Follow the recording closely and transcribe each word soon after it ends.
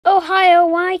Ohio,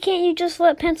 why can't you just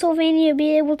let Pennsylvania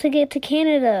be able to get to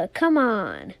Canada? Come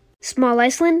on. Small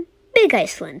Iceland, Big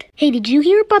Iceland. Hey, did you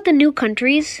hear about the new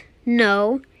countries?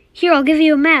 No. Here, I'll give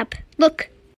you a map. Look.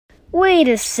 Wait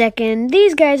a second.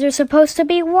 These guys are supposed to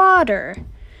be water.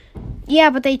 Yeah,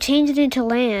 but they changed it into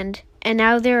land, and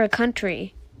now they're a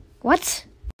country. What?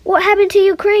 What happened to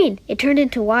Ukraine? It turned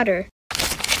into water.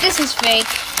 This is fake.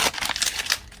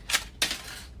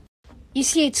 You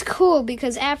see, it's cool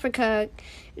because Africa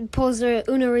pulls the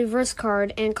Uno reverse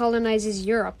card and colonizes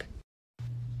Europe.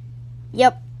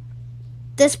 Yep.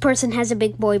 This person has a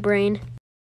big boy brain.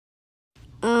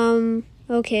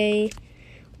 Okay.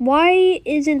 Why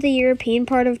isn't the European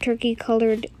part of Turkey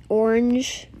colored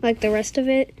orange like the rest of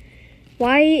it?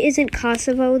 Why isn't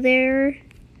Kosovo there?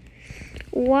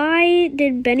 Why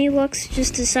did Benelux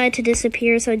just decide to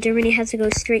disappear so Germany has to go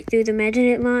straight through the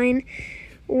Maginot Line?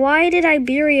 Why did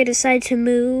Iberia decide to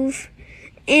move?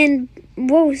 And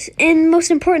most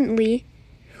importantly,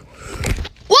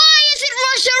 why isn't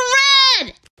Russia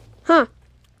red? Huh.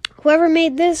 Whoever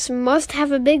made this must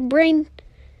have a big brain.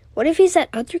 What if he's that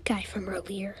other guy from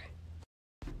earlier?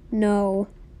 No.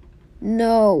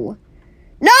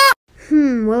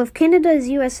 Well, if Canada is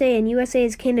USA and USA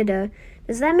is Canada,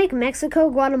 does that make Mexico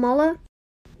Guatemala?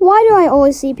 Why do I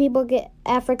always see people get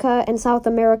Africa and South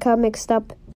America mixed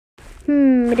up?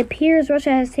 It appears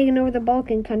Russia has taken over the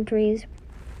Balkan countries.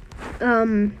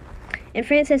 And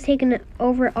France has taken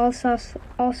over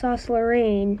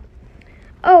Alsace-Lorraine.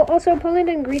 Oh, also Poland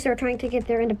and Greece are trying to get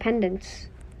their independence.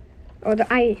 Or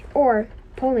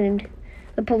Poland,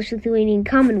 the Polish-Lithuanian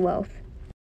Commonwealth.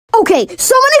 Okay,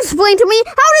 someone explain to me,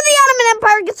 how did the Ottoman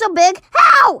Empire get so big?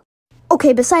 How?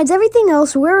 Okay, besides everything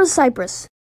else, where is Cyprus?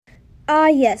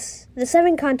 Yes, the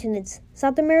 7 continents.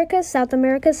 South America, South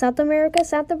America, South America,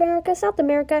 South America, South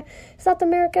America, South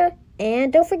America,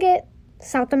 and don't forget,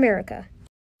 South America.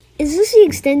 Is this the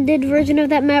extended version of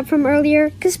that map from earlier?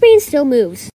 Because Spain still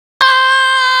moves.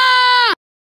 Ah!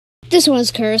 This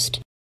one's cursed.